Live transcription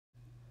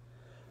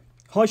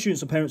Hi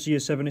students and parents of Year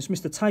 7, it's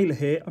Mr. Taylor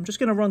here. I'm just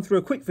going to run through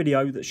a quick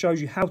video that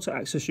shows you how to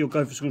access your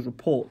Go4Schools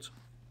report.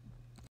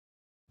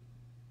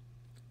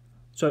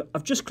 So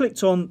I've just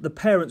clicked on the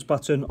Parents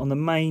button on the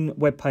main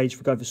web page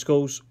for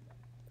Go4Schools,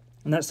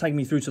 and that's taken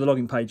me through to the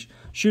login page.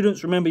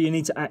 Students, remember you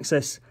need to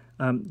access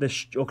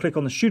or click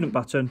on the Student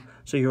button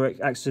so you're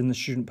accessing the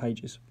student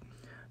pages.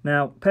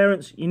 Now,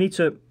 parents, you need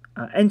to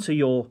enter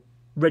your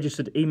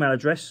registered email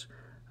address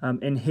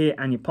in here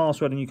and your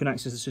password, and you can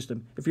access the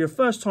system. If you're a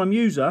first-time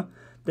user,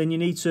 then you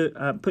need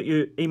to put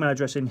your email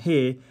address in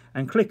here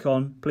and click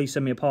on please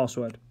send me a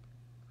password,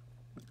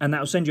 and that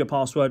will send you a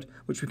password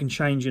which we can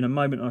change in a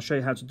moment, and I'll show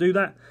you how to do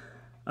that.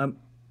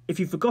 If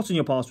you've forgotten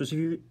your passwords,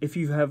 if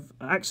you have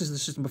accessed the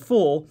system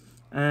before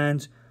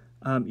and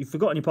you've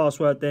forgotten your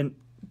password, then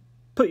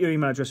put your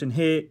email address in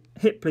here,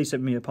 hit please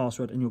send me a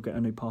password, and you'll get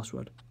a new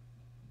password.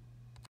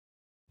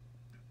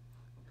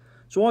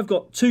 So I've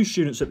got 2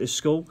 students at this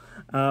school,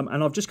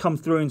 and I've just come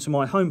through into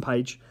my home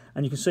page,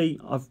 and you can see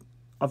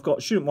I've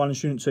got student 1 and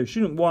student 2.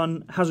 Student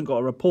 1 hasn't got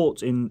a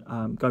report in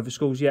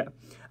Go4Schools yet,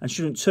 and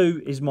student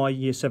 2 is my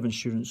Year 7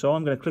 student. So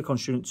I'm going to click on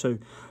student 2.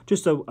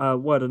 Just a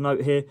word of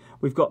note here,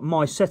 we've got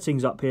my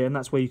settings up here, and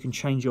that's where you can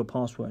change your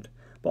password.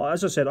 But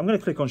as I said, I'm going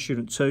to click on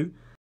student 2,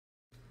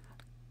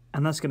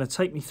 and that's going to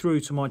take me through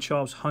to my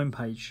child's home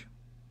page.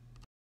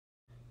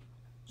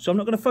 So I'm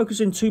not going to focus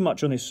in too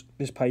much on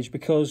this page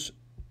because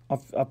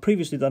I've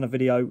previously done a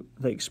video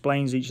that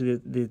explains each of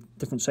the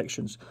different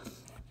sections.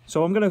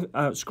 So I'm going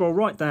to scroll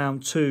right down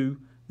to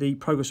the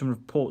Progress and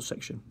Reports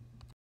section.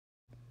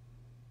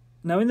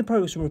 Now in the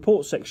Progress and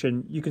Reports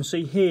section, you can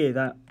see here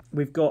that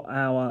we've got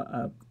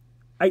our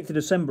 8th of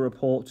December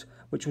report,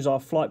 which was our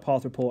flight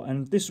path report,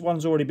 and this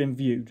one's already been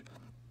viewed.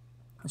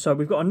 So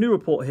we've got a new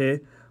report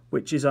here,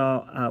 which is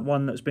our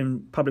one that's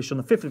been published on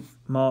the 5th of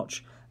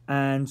March,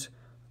 and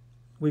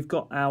we've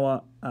got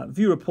our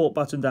View Report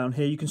button down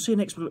here. You can see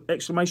an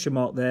exclamation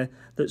mark there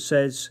that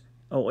says,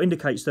 or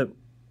indicates that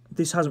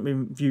this hasn't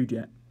been viewed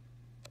yet.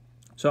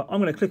 So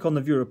I'm going to click on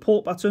the View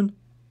Report button,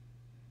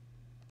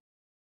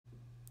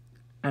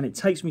 and it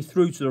takes me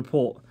through to the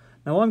report.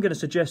 Now I'm going to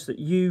suggest that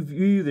you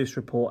view this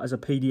report as a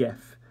PDF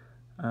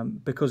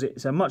because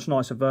it's a much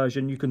nicer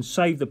version. You can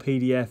save the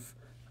PDF,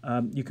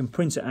 you can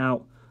print it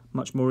out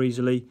much more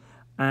easily,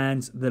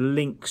 and the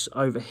links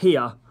over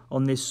here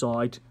on this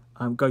side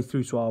go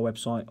through to our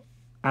website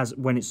as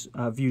when it's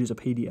viewed as a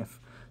PDF.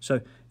 So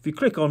if you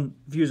click on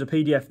View as a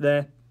PDF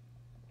there,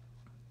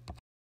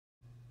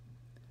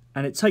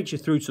 and it takes you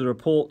through to the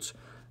report.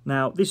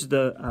 Now this is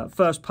the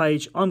first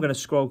page. I'm going to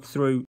scroll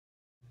through,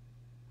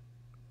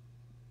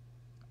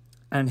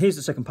 and here's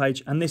the second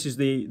page, and this is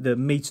the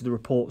meat of the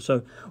report.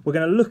 So we're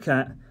going to look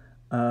at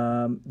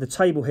the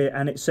table here,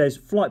 and it says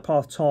flight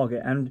path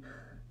target, and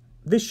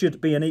this should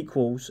be an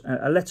equals,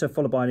 a letter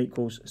followed by an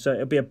equals. So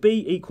it'll be a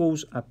B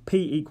equals, a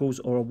P equals,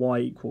 or a Y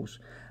equals.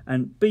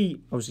 And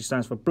B obviously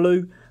stands for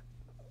blue,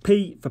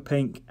 P for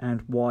pink,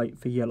 and Y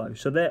for yellow.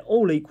 So they're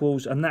all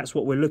equals, and that's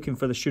what we're looking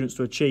for the students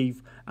to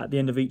achieve at the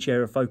end of each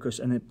area of focus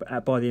and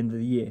by the end of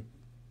the year.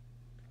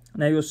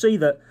 Now you'll see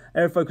that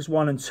area of focus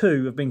 1 and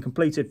 2 have been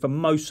completed for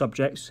most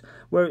subjects.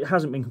 Where it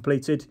hasn't been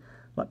completed,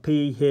 like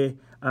PE here,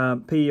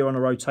 PE are on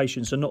a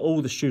rotation, so not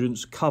all the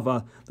students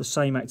cover the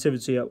same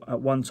activity at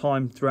one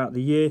time throughout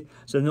the year.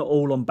 So they're not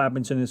all on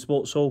badminton in the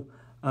sports hall.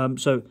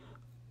 So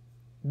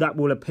that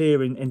will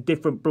appear in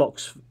different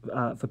blocks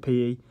for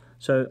PE.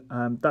 So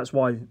that's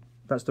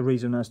the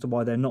reason as to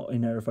why they're not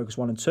in area of focus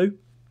 1 and 2,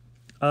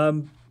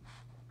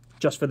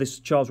 just for this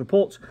child's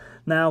report.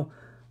 Now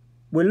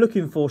we're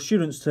looking for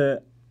students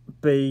to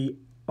be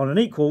on an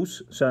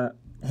equals. So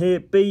here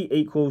B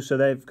equals, so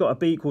they've got a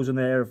B equals in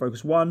their area of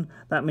focus 1.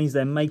 That means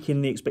they're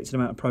making the expected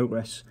amount of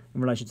progress in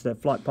relation to their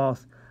flight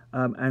path.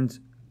 And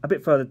a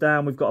bit further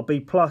down we've got a B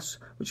plus,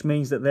 which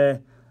means that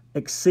they're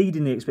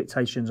exceeding the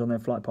expectations on their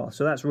flight path.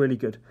 So that's really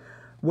good.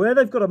 Where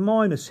they've got a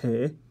minus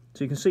here,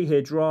 so you can see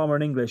here drama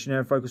and English in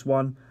area of focus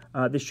 1,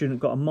 this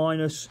student got a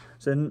minus,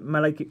 so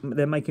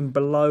they're making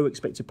below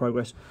expected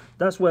progress.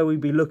 That's where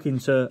we'd be looking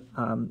to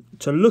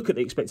look at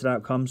the expected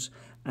outcomes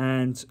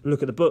and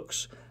look at the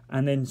books,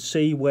 and then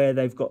see where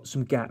they've got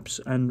some gaps,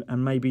 and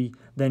maybe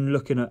then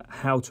looking at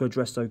how to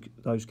address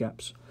those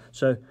gaps.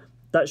 So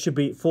that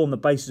should form the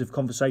basis of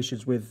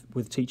conversations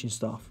with teaching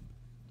staff.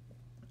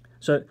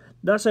 So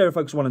that's area of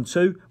focus 1 and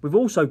 2. We've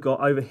also got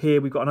over here,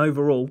 we've got an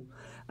overall,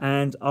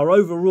 and our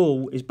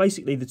overall is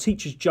basically the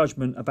teacher's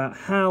judgment about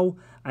how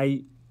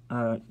a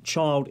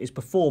child is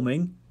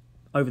performing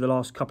over the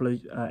last couple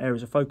of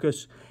areas of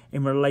focus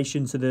in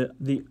relation to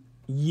the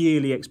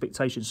yearly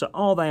expectations. So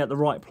are they at the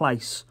right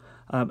place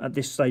at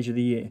this stage of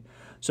the year?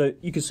 So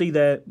you can see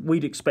there,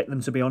 we'd expect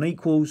them to be on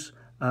equals.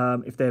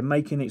 If they're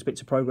making the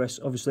expected progress,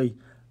 obviously,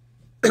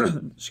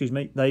 excuse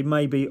me, they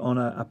may be on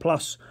a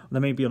plus, or they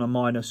may be on a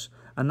minus,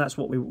 and that's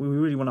what we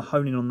really want to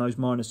hone in on, those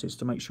minuses,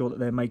 to make sure that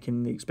they're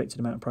making the expected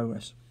amount of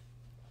progress.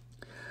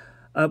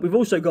 We've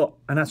also got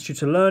an attitude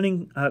to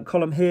learning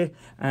column here,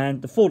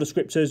 and the 4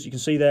 descriptors, you can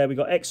see there, we've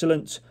got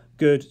excellent,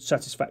 good,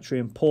 satisfactory,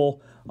 and poor.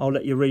 I'll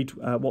let you read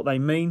what they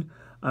mean.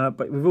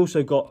 But we've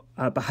also got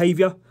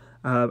behaviour,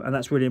 and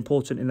that's really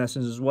important in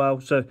lessons as well.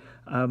 So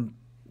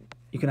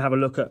you can have a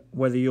look at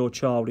whether your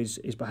child is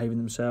behaving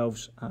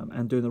themselves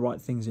and doing the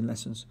right things in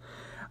lessons.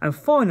 And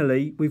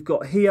finally, we've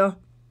got here,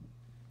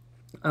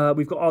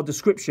 we've got our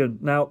description.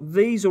 Now,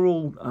 these are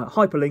all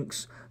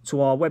hyperlinks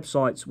to our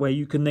websites where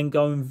you can then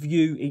go and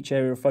view each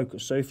area of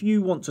focus. So if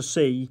you want to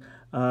see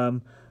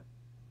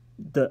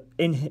that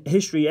in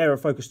History Area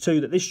of Focus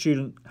 2 that this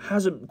student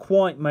hasn't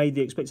quite made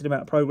the expected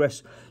amount of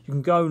progress, you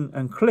can go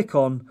and click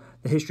on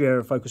the History Area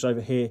of Focus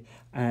over here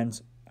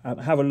and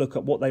have a look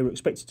at what they were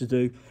expected to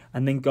do,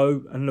 and then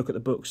go and look at the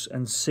books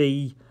and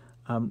see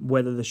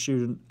whether the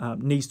student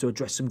needs to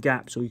address some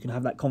gaps, or you can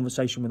have that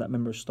conversation with that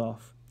member of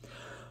staff.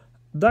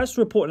 That's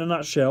the report in a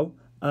nutshell.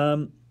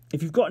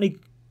 If you've got any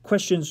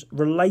questions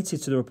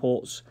related to the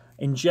reports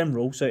in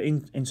general, so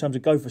in terms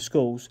of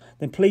Go4Schools,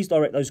 then please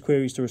direct those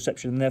queries to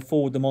reception and they'll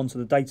forward them on to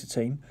the data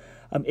team.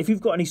 If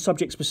you've got any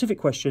subject-specific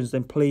questions,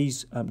 then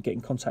please get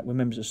in contact with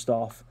members of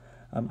staff.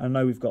 I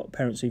know we've got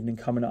Parents' Evening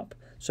coming up,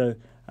 so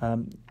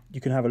you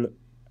can have a look.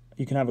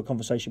 You can have a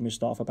conversation with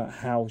staff about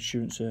how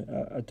students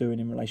are doing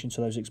in relation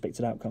to those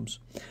expected outcomes.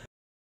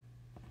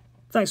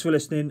 Thanks for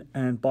listening,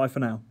 and bye for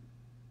now.